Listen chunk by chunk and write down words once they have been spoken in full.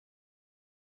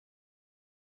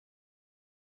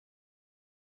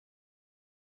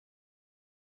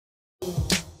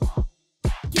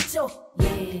Get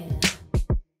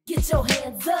your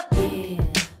hands up, yeah.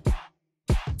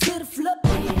 To the floor,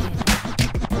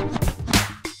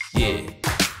 yeah.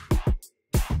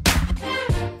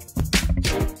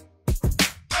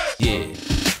 Yeah.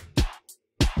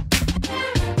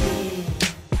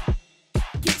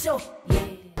 Get your,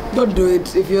 Don't do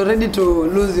it. If you're ready to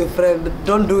lose your friend,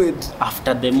 don't do it.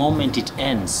 After the moment it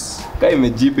ends. Kaya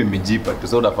imejipa tu,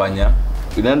 so utafanya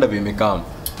inaenda vimekam.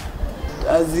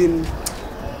 As in,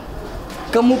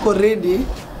 kama uko ready,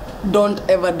 don't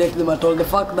ever date them at all. The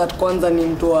fact that kwanza ni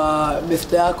mtu wa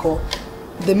best yako,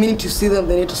 the minute you see them,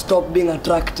 they need to stop being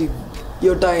attractive.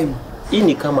 Your time. Hii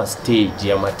ni kama stage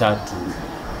ya matatu.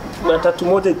 Matatu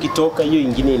moja ikitoka, hiyo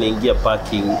ingine inaingia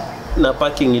parking. Na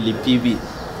parking ilipivi,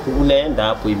 unaenda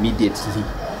hapo immediately.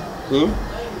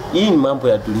 Hii ni mambo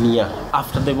ya dunia.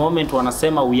 After the moment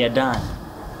wanasema we are done,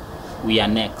 we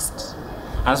are next.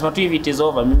 Anasema tu if it is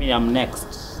over, mimi am next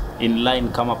in line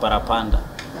kama parapanda.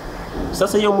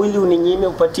 Sasa hiyo mwili uninyime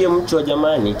upatie mtu wa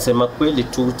jamani, sema kweli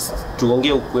tu,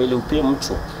 tuongee ukweli, upe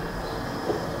mtu.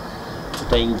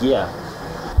 Tutaingia.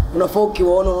 Unafaa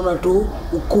ukiwaona unaona tu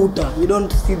ukuta. You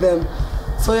don't see them.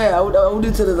 So yeah, I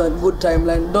wouldn't say there's a good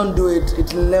timeline. Don't do it.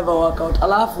 It will never work out.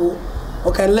 Alafu,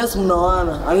 okay, unless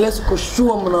uko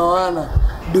sure mnawana,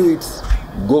 do it.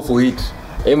 Go for it.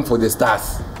 Aim for the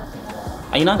stars.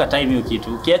 Ainanga time hiyo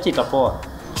kitu. Ukiacha itapoa.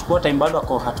 Chukua time bado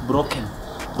ako heartbroken.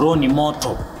 Roho ni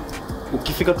moto.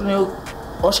 Ukifika tu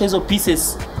osha hizo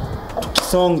pieces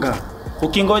tukisonga.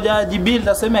 Ukingoja ajibuild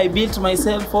aseme I built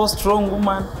myself for strong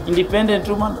woman, independent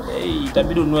woman,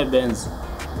 itabidi unue Benz.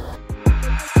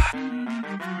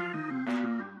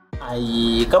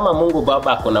 Kama Mungu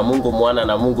Baba kuna Mungu Mwana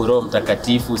na Mungu Roho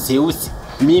Mtakatifu, seusi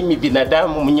mimi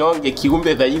binadamu mnyonge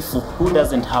kiumbe dhaifu. Who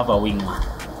doesn't have a wingman?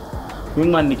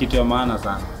 Wingman ni kitu ya maana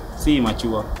sana. Si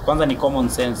machua. Kwanza ni common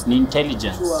sense, ni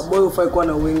intelligence. Sure, boy ufai kuwa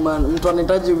na wingman. Mtu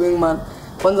anahitaji wingman.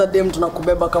 Kwanza dem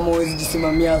tunakubeba kama huwezi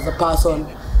jisimamia as a person.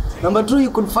 Number 2,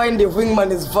 you could find if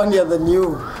wingman is funnier than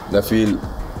you. Na feel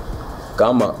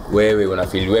kama wewe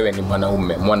unafeel wewe ni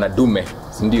mwanadume,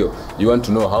 si ndio? You want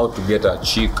to know how to get a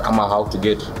chick ama how to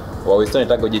get wawestani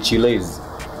taka je chiles.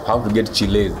 How to get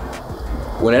chiles.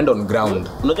 Unaenda on ground.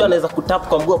 Unajua anaweza kutap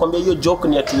kwa mguu akwambia hiyo joke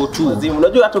ni ya 202.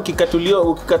 Unajua hata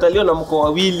ukikataliwa na mko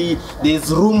wawili, there is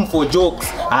room for jokes.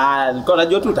 Kwa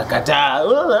unajua tu utakataa.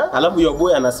 Unaona? Alafu your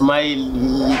boy ana smile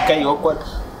kai awkward.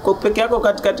 Kwa peke yako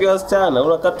katikati ya wasichana,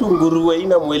 unakatu nguruwe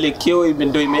ina mwelekeo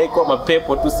ndio imewekwa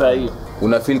mapepo tu saa hiyo.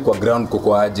 Unafeel kwa ground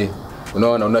koko aje.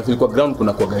 Unaona, unafeel kwa ground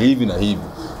kuna kwa hivi na hivi.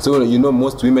 So you know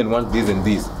most women want this and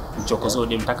this. Mchokozo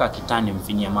ndio mtaka kitani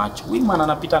mfinye macho. Wingman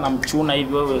anapita na mchuna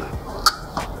hivi wewe.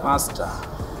 Master.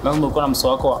 Lazima uko na mso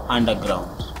wako wa underground.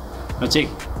 Na check.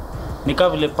 Ni kama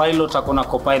vile pilot akona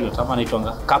co-pilot ama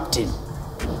anaitwa captain.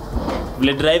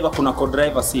 Vile driver kuna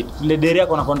co-driver seat. Vile derrière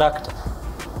kuna conductor.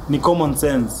 Ni common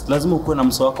sense. Lazima uko na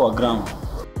mso wako wa ground.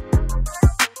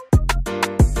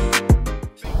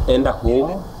 Enda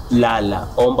home, lala,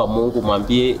 omba Mungu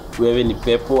mwambie wewe ni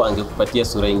pepo, angekupatia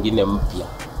sura nyingine mpya.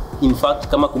 In fact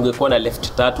kama kungekuwa na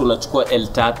left 3 unachukua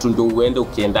L3 ndio uende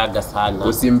ukiendaga sana.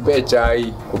 Usimpe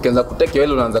chai. Ukianza kuteke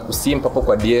wewe unaanza kusimpa hapo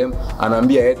kwa DM,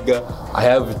 anaambia Edgar, I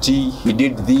have tea, he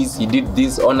did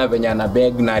this, ona venye ana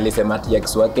beg na alisema ati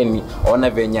ex wake ni ona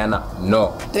venye ana no.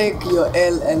 Take your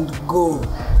L and go.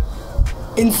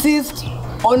 Insist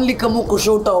only kama uko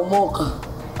sure utaomoka.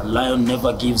 A lion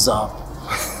never gives up.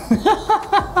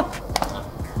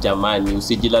 Jamani,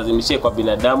 usijilazimishe kwa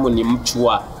binadamu, ni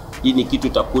mchwa. Hii ni kitu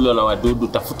takulo na wadudu,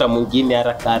 tafuta mwingine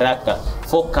haraka.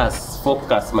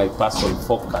 Focus my person,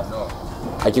 focus.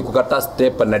 Akikukata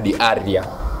step na diarrhea,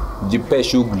 jipe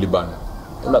shughuli bana.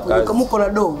 Kama uko na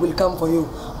do will come for you.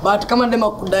 But kama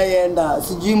ndema kudai enda,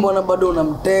 sijui mbona bado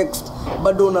unamtext,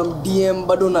 bado unamdm,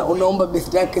 bado unaomba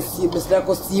best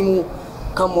yako simu.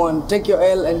 Come on, take your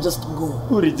L and just go.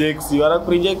 Who rejects you?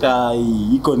 Anakureject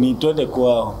iko ni twende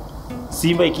kwao.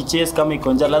 Simba ikichase kama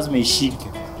iko nje lazima ishike.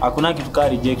 Hakuna kitu kama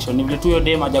rejection. Ni vile tu yule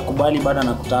dem hajakubali bado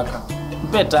anakutaka.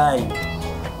 Mpe time.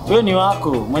 Wewe ni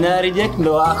wako, mwenye reject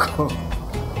ndo wako.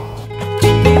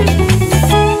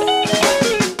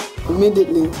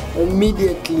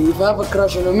 Immediately. If I have a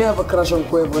crush on you, I have a crush on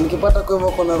Kwevo. Nikipata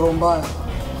Kwevo kona romba,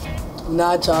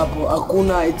 naacha hapo.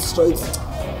 Hakuna, it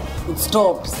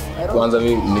stops. Kwanza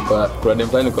mimi kuna dem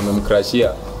fulani niko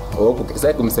nimemcrashia.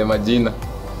 Sasa kumsema jina.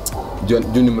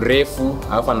 Juu ni mrefu,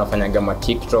 alafu anafanyaga ma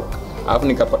TikTok. Alafu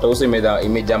nikapata uso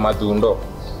imejaa madhundo.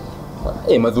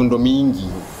 Madhundo mingi.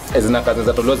 Zina kazi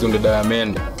za tolozi unde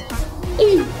diamond.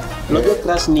 Unajua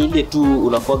crush ni ile tu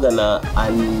unakuaga na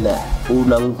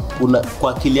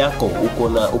kwa akili yako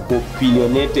uko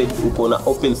opinionated, uko na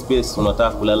open space,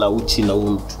 unataka kulala uchi na huyu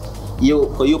mtu.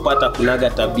 hiyo part hakunaga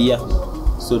tabia,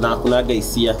 so na hakunaga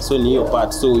hisia, so ni hiyo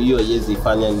part, so hiyo haiwezi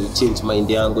fanya ni change mind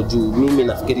yangu juu mimi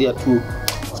nafikiria tu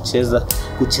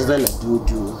kucheza na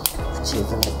dudu.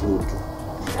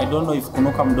 I don't know if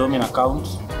kunuka mdomo na count,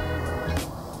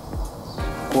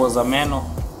 kuoza meno,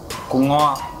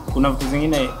 kungoa, kuna vitu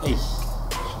zingine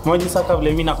moja saka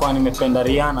vile mimi nakuwa nimependa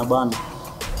Rihanna bana.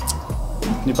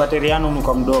 Nipate Rihanna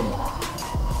unuka mdomo.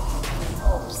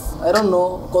 I don't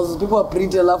know, because people are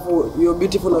pretty, alafu you're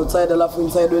beautiful outside, alafu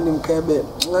inside wewe ni mkebe.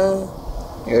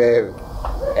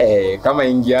 Kama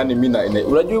ingiani mimi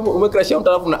unajua umecrashia mtu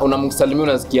alafu unamsalimia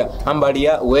unasikia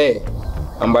ambalia we.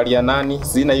 Ambalia nani?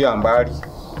 Sina hiyo ambali.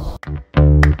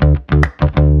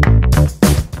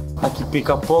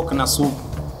 Akipika pork na soup.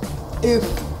 If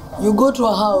you go to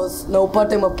a house na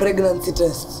upate ma pregnancy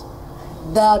test,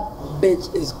 that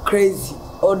bitch is crazy.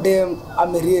 Or damn,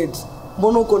 I'm married.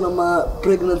 Mbona uko na ma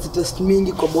pregnancy test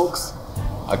mingi kwa box?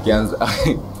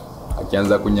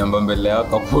 Akianza kunyamba mbele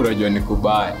yako pura jua ni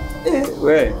kubaya.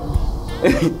 We.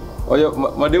 Oyo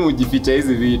mademu jificha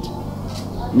hizi vitu.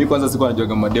 Mimi kwanza sikuwa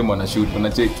najua mademu anashoot,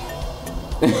 unacheki.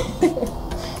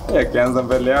 Akianza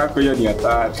mbele yako hiyo ni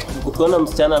hatari. Ukiona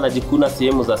msichana anajikuna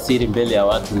sehemu za siri mbele ya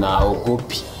watu na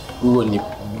ogopi, huyo ni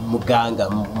mganga.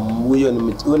 Huyo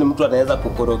ni mtu anaweza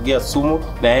kukorogea sumu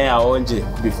na yeye aonje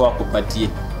before akupatie.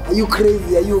 Are you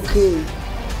crazy? Are you okay?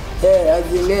 Yeah,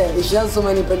 as in there, if she has so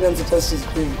many pregnancy tests, she's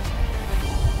crazy.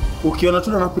 Ukiona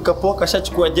tu anapika poka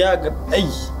ashachukua jaga,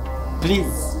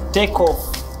 please take off.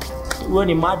 Wewe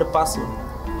ni mad person.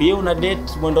 Pia una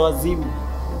date mwendo wazimu.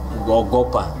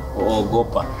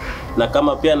 Ogopa. Na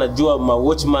kama pia anajua ma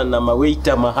watchman na ma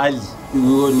waiter mahali,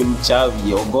 huyo ni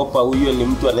mchawi. Ogopa, huyo ni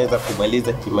mtu anaweza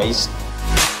kumaliza kimaisha.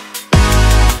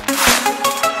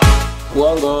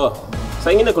 Uongo.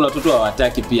 Saa ingine kuna watoto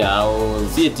hawataki pia au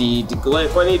sieti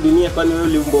kwani dunia kwani wewe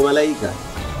uliumba malaika?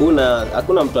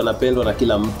 Hakuna mtu anapendwa na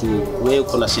kila mtu. Wewe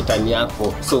uko na shetani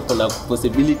yako. So kuna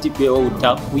possibility pia wewe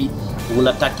utakwi.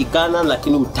 Unatakikana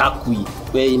lakini utakwi.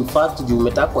 Wewe in fact juu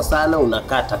umetakwa sana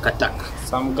unakaa takataka.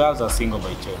 Some girls are single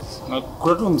by choice. Na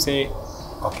kuna tu mse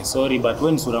okay sorry but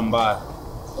wewe ni sura mbaya.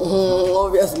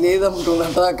 Obviously either mtu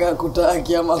unataka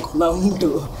kutaki ama kuna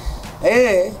mtu.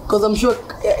 Because I'm sure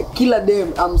kila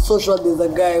dem, I'm so sure there's a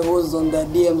guy who's on their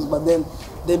DMs but then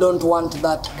they don't want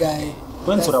that guy.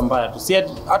 Wewe sura mbaya tu. Si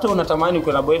hata unatamani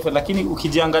uko na boyfriend lakini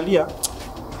ukijiangalia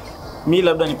mimi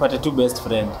labda nipate tu best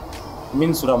friend.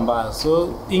 Mimi sura mbaya. So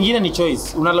ingine ni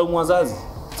choice. Unalaumu wazazi.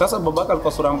 Sasa babaka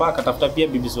alikuwa sura mbaya akatafuta pia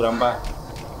bibi sura mbaya.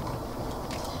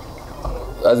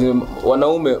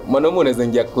 Wanaume unaweza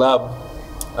ingia club.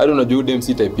 Hadi unajua dem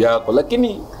si type yako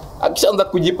lakini akishaanza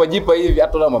kujipa hivi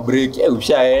hata na mabreak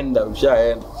ushaenda.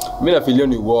 Mimi na filio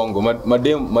ni uongo.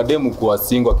 Mademu kuwa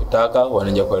single akitaka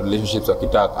wanaingia kwa relationships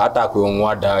wakitaka hata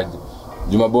akuongwada aje.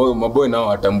 Maboy nao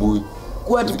watambui.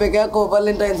 Kuwa tu peke yako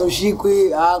Valentine's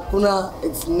ushikwi hakuna,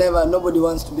 it's never, nobody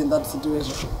wants to be in that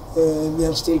situation.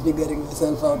 I'm still figuring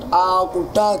myself out.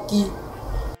 Kutaki.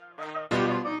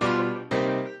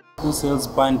 Who sells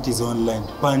panties online?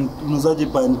 Unazaje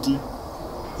panty?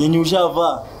 Yenye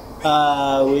ushavaa?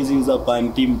 Wezi uza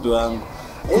panty mtu wangu.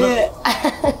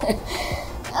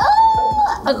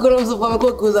 Akuna msupa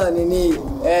amekuwa kuuza nini?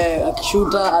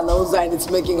 Akishuta anauza and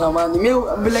it's making her money.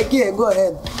 I'll be like, yeah, go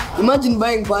ahead. Imagine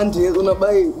buying panties,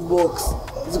 buy box.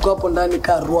 Ziko hapo ndani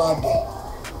ka ruabe.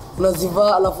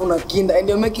 Unazivaa alafu unakinda and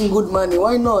you're making good money.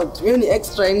 Why not? Hiyo ni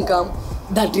extra income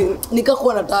that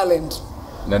nikakuwa na talent.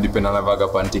 Na depend na vaga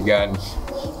panty gani.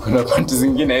 Kuna panty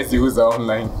zingine hizi uza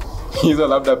online. Hizo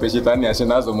labda peshetani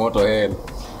ashinazo moto hell.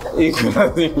 Kuna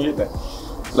zingine.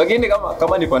 Lakini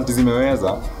kama ni panty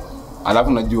zimeweza, alafu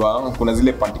unajua kuna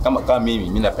zile panty kama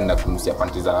mimi napenda kunusia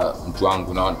panty za mtu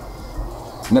wangu unaona.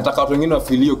 Nataka watu wengine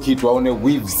wafilio kitu waone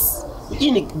weaves.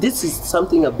 This is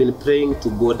something I've been praying to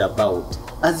God about.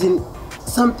 As in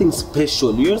something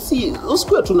special. You see,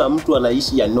 usikue tu na mtu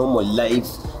anaishi ya normal life,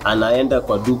 anaenda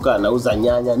kwa duka anauza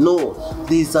nyanya. No,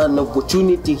 there's an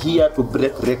opportunity here to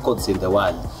break records in the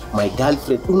world. My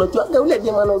girlfriend, unajua ule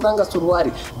jamaa anauzanga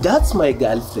suruari, that's my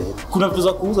girlfriend. Kuna vitu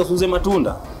za kuuza, suuze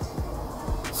matunda.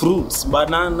 Fruits,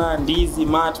 banana, ndizi,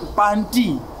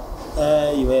 panty.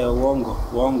 Uongo.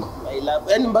 My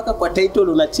love, yani mpaka kwa title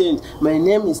una change. My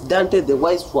name is Dante the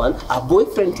Wise One, a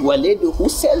boyfriend to a lady who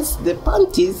sells the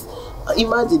panties.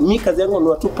 Imagine, mi kazi yangu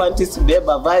ni tu panties,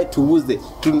 beba, vae, tuuze.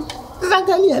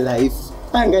 Angalia life.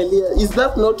 Angalia, is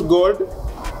that not God?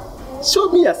 Show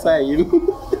me a sign.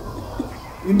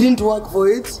 You didn't work for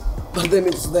it, but then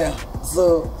it's there.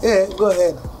 So, yeah, go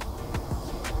ahead.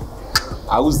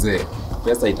 Auze,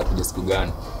 pesa itakuja siku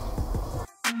gani?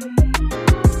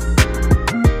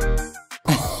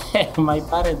 my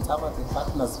parents have the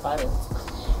partner's parents.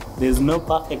 There's no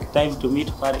perfect time to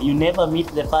meet parents. You never meet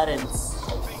the parents.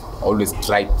 Always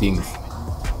try things.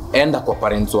 Enda kwa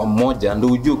parents wa mmoja ndio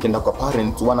ujue ukienda kwa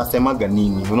parents wanasemaga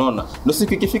nini, unaona? Ndio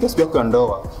siku ikifika siku yako ya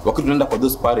ndoa, wakati unaenda kwa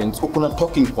those parents uko na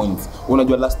talking points.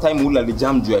 Unajua last time ule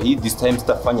alijam juu hii, this time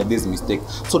sitafanya this mistake.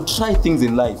 So try things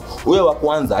in life. Wewe wa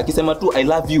kwanza akisema tu I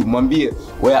love you, mwambie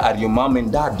where are your mom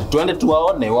and dad? Tuende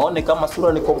waone kama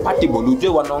sura ni compatible, ujue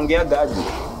wanaongeaga aje.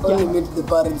 Only meet the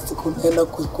parents kuenda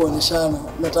kuoneshana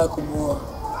nataka kumuoa.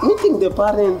 Meeting the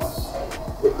parents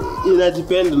ina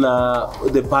depend na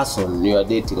the person you are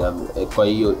dating kwa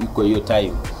hiyo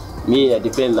time. Me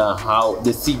depend na how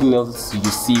the signals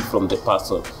you see from the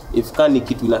person. If kani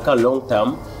kitu inaka long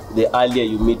term, the earlier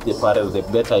you meet the parents, the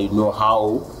better you know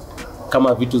how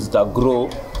kama vitu zita grow,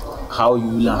 how you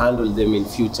will handle them in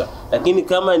future. Lakini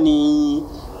kama ni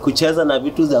kucheza na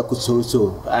vitu za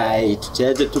kuchocho, ai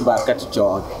tucheze tu baka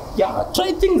tuchoke. Yeah,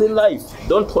 try things in life.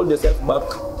 Don't hold yourself back.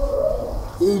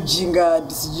 Jinga,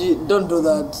 don't do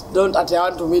that. Don't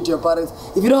attempt to meet your parents.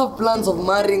 If you don't have plans of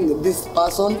marrying this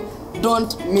person,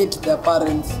 don't meet their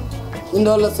parents.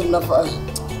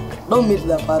 Don't meet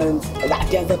their parents.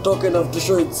 That is a token of to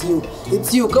show it's you.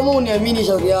 It's you. Kama uniamini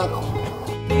shauri yako.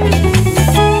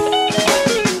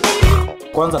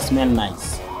 Kwanza smell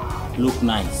nice. Look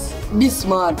nice. Be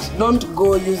smart. Don't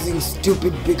go using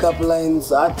stupid pickup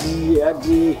lines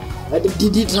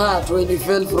did it hurt when you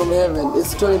fell from heaven.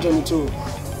 It's 2022.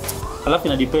 Alafu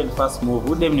ina depend first move.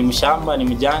 Udem ni mshamba, ni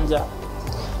mjanja.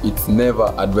 It's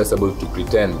never advisable to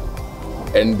pretend.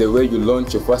 And the way you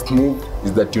launch your first move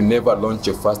is that you never launch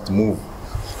your first move.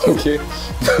 Okay?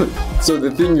 So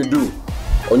the thing you do,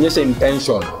 onyesha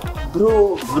intention.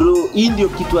 Bro, hii ndio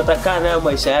kitu atakaa nayo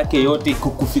maisha yake yote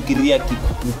kukufikiria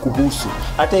kuhusu.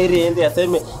 Hata ile ende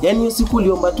aseme, yani siku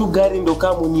uliomba tu gari ndio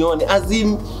kama unione. As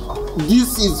in,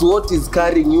 this is what is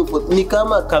carrying you for. Ni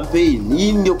kama campaign.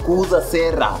 Hii ndio kuuza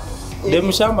sera.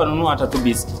 Dem shamba nunua hata tu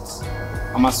biscuits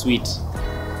ama sweet.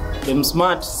 Dem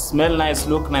smart, smell nice,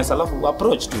 look nice, alafu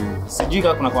approach tu. Sijui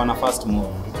kama kuna kwa na first move.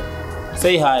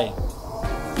 Say hi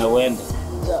na uende.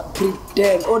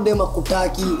 Pretend odema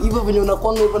kutaki hivyo venye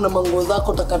unakwanga hivyo na mango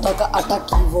zako takataka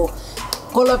ataki hivyo.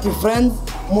 Call up your friends,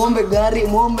 muombe gari,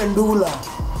 muombe ndula.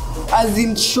 As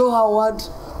in show her what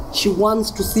she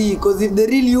wants to see, because if the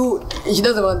real you, she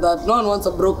doesn't want that. No one wants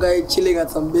a broke guy chilling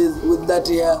at some base with that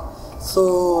hair.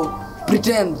 So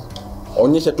pretend.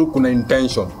 Onyesha tu kuna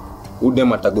intention.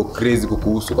 Udem atago crazy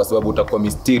kukuhusu kwa sababu utakuwa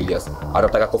mysterious.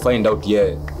 Atataka kufind out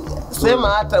yeye. Sema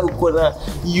hata uko na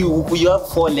you have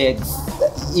 4 legs.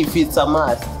 If it's a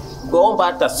must, gomba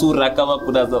hata sura kama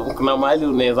kuna mahali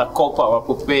unaweza kopa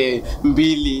wakupe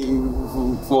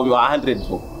 2 for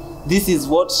 100. This is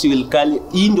what she will call.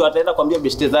 Hii ndio ataenda kuambia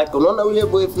beshte zake. Unaona yule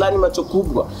boy fulani macho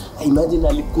kubwa. Imagine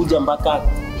alikuja mpaka.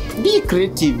 Be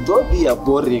creative, don't be a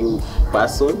boring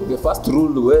person. The first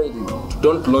rule,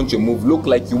 don't launch a move. Look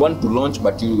like you want to launch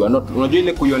but you are not. Unajua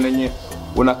ile kuiona yenyewe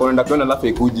unakwenda kwenda alafu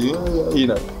ikuje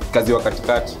ina kazi wa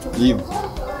katikati hivi.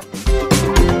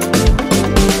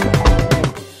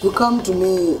 You come to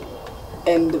me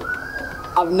and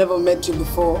I've never met you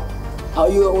before. How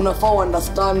you unafaa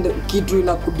understand kitu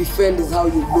ina kudefend is how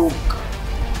you look.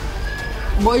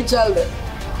 Boy child,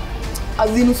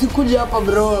 as in usikuja hapa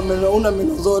bro una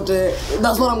meno zote.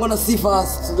 That's what I'm gonna see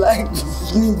first. Like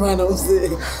ni bana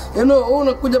use. You know,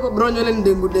 unakuja hapa bro nywele ni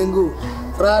dengu.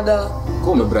 Rada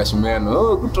Kome brush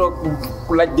meno. Kutoka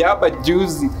kula hapa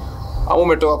juicy. Au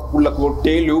umetoka kula kwa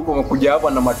hoteli huko umekuja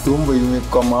hapa na matumbo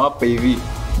imekoma hapa hivi.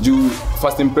 Juu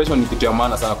first impression ni kitu ya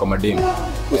maana sana kwa mademu.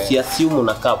 Usiassume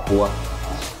unakaa poa.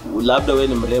 Labda wewe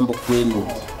ni mrembo kwenu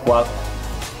kwako.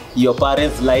 Your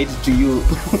parents lied to you.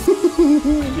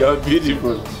 You're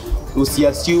beautiful.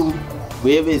 Usiassume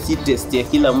wewe si test ya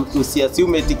kila mtu.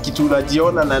 Usiassume eti kitu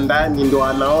unajiona na ndani ndio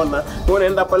anaona.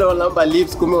 Unaenda pale unalamba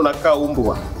lips kumbe unakaa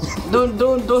umbwa. Don't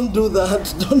do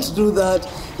that. Don't do that.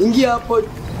 Ingia hapo.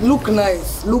 Look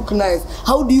nice.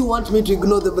 How do you want me to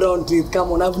ignore the brown teeth?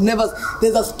 Come on,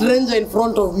 there's a stranger in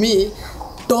front of me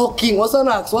talking.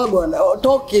 Wasana swagwan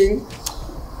talking.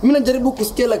 Mimi najaribu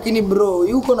kusikia lakini bro,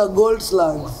 yuko na gold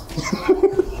slugs.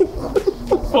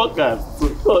 Focus.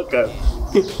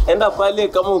 Enda pale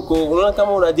kama unaona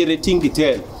kama unajirating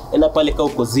 10. Enda pale kama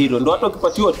uko 0. Ndio hata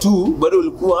ukipatiwa 2 bado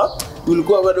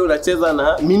ulikuwa bado unacheza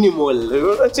na minimal.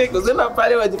 Unacheka zena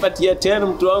pale wajipatia 10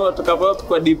 mtu wangu atakapo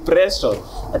kwa depression.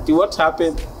 Ati what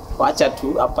happened? Wacha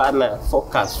tu hapana,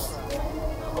 focus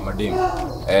kwa mademu.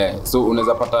 So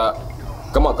unaweza pata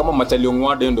kama machalio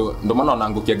ngwade ndo maana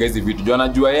wanaangukia hizi vitu. Juu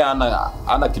anajua yeye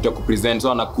ana kitu ya kupresent,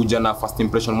 so anakuja na first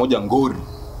impression moja ngori.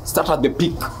 Start at the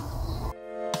peak.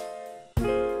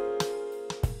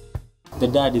 The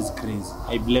dad is crazy.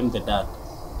 I blame the dad.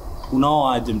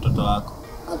 Unaoaje mtoto wako?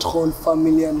 At whole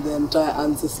family and the entire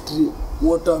ancestry,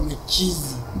 what are the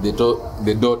cheesy?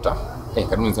 The daughter.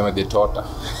 Karibu niseme the daughter.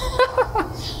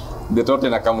 The daughter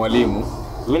na kama mwalimu.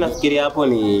 Mimi nafikiri hapo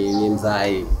ni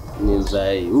mzai. Ni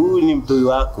mzai. Huyu ni mtoi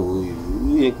wako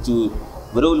huyu. Tu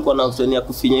bado ulikuwa na option ya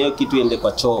kufinya hiyo kitu iende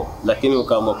kwa choo, lakini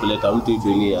ukaamua kuleta mtu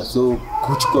dunia. So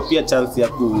kuchukua pia chance ya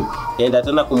kuenda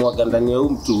tena kumwaga ndani ya huyu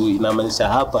mtu inamaanisha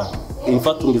hapa in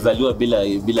fact ungezaliwa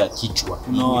bila kichwa.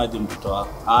 Unaoaje mtoto wako?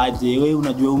 Aje wewe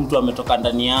unajua mtu ametoka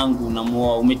ndani yangu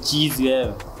unamuoa umechizi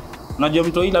wewe. Unajua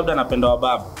mtu hii labda anapenda wa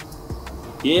baba.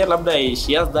 Yeye labda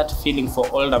she has that feeling for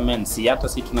older men. Si hata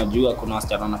si tunajua kuna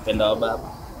wasichana wanapenda wa baba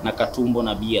na katumbo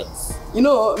na beards. You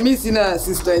know, mimi sina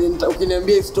sister,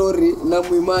 ukiniambia story na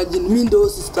muimagine mimi ndio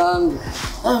sister yangu.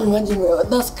 Imagine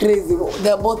that's crazy.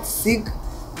 They are both sick.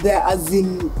 They are as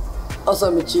in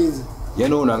awesome cheese.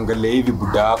 Yaani unaangalia hivi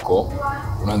budako,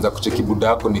 unaanza kucheki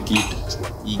budako ni kitu.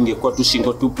 Ingekuwa tu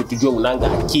shingo tupu tujue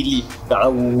unanga akili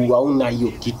au hauna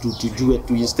hiyo kitu tujue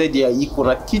tu instead ya iko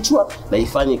na kichwa na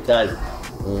ifanye kazi.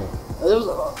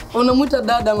 Unamuita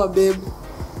dada ama baby?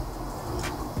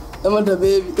 Ama the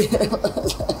baby.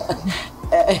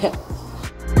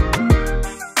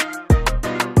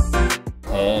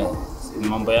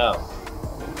 Mambo yao.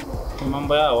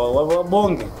 Mambo yao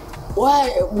wabonge.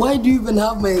 Why do you even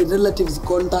have my relatives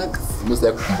contacts? Mimi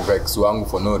sasa kukumbuka ex wangu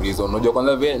for no reason. Unajua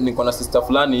kwanza vile niko na sister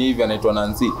fulani hivi anaitwa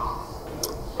Nancy.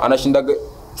 Anashinda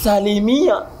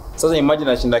salimia. Sasa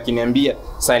imagine anashinda kiniambia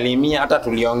salimia hata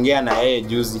tuliongea na yeye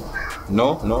juzi.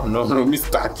 No, mimi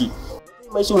sitaki.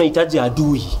 Maisha unahitaji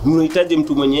adui. Unahitaji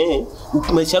mtu mwenye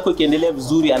maisha yako ikiendelea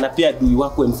vizuri anapea adui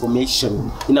wako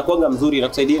information. Inakuanga mzuri,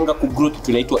 inakusaidianga kugrow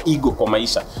kitu inaitwa ego kwa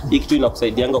maisha. Hii kitu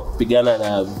inakusaidianga kupigana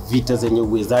na vita zenye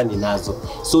uwezani nazo.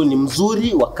 So ni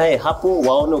mzuri wakae hapo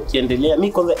waone ukiendelea.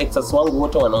 Mimi kwanza exes wangu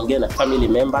wote wanaongea na family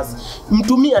members.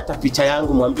 Mtumie hata picha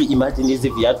yangu mwambie imagine hizi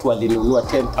viatu walinunua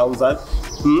 10,000.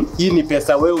 Hii ni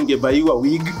pesa wewe ungebaiwa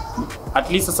wig.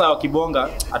 At least sasa wakibonga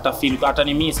atafeel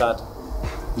atanimisa hata.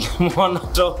 Mwana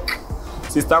talk.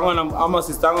 Sister wangu ama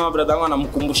sister wangu na brother wangu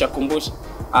anamkumbusha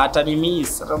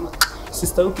atanimisa.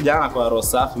 Sister huyu kijana kwa roho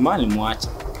safi, mali muache.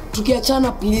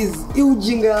 Tukiachana please. Hii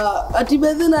ujinga ati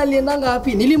Bethena aliendanga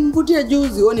hapi. Nilimvutia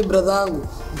juzi oni brother wangu.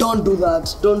 Don't do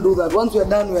that. Once we are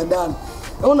done, we are done.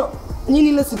 Unaona nini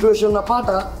ile situation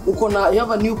unapata uko na you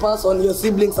have a new person, your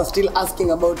siblings are still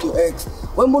asking about your ex.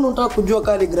 Wewe mbona unataka kujua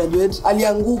kali graduate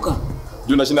alianguka?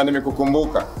 Juu nashinda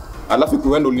nimekukumbuka. Alafu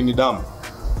kuenda ulinidamu.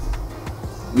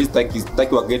 Mr.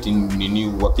 Kistaki wa get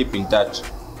wa keep in touch.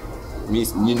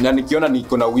 Na nikiona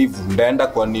niko na wivu ndaenda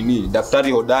kwa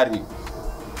daftari hodari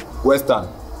Western.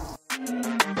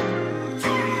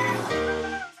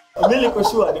 Mimi niko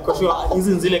sure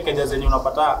hizi zile keja zenye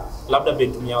unapata labda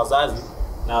bedroom ya wazazi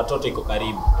na watoto iko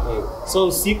karibu. So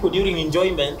usiku during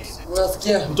enjoyment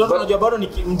unasikia mtoto unajua bado ni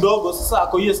mdogo, sasa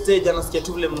ako hiyo stage anasikia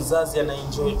tu vile mzazi ana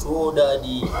enjoy tu, oh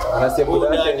daddy, anasema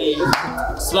daddy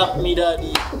slap me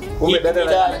daddy,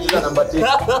 dada anacheza namba 10.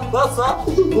 Sasa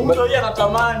mtu yeye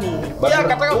anatamani yeye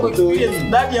akataka kuexperience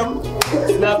daddy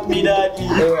slap me daddy.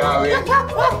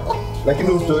 Lakini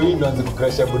mtu hii ndo anza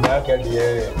kukrasha budaka hadi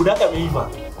yeye. Budaka ameiva.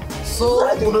 So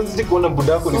unaanza kuona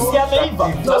budako ni si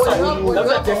ameiva. Sasa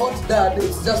labda hot dad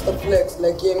it's just a flex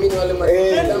like mimi wale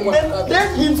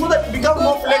then him so that become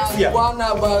more flex here.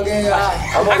 Bwana bagea.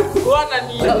 Bwana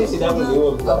ni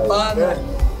hapana.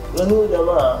 Nani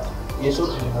jamaa Yesu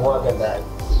tulimwaga ndani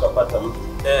tukapata mtu.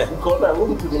 Ukaona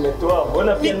mtu nimetoa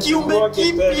mbona pia ni kiumbe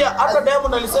kipya. Hata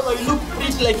Diamond alisema you look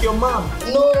pretty like your mom.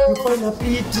 No, you find a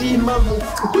pretty mom.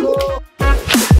 No.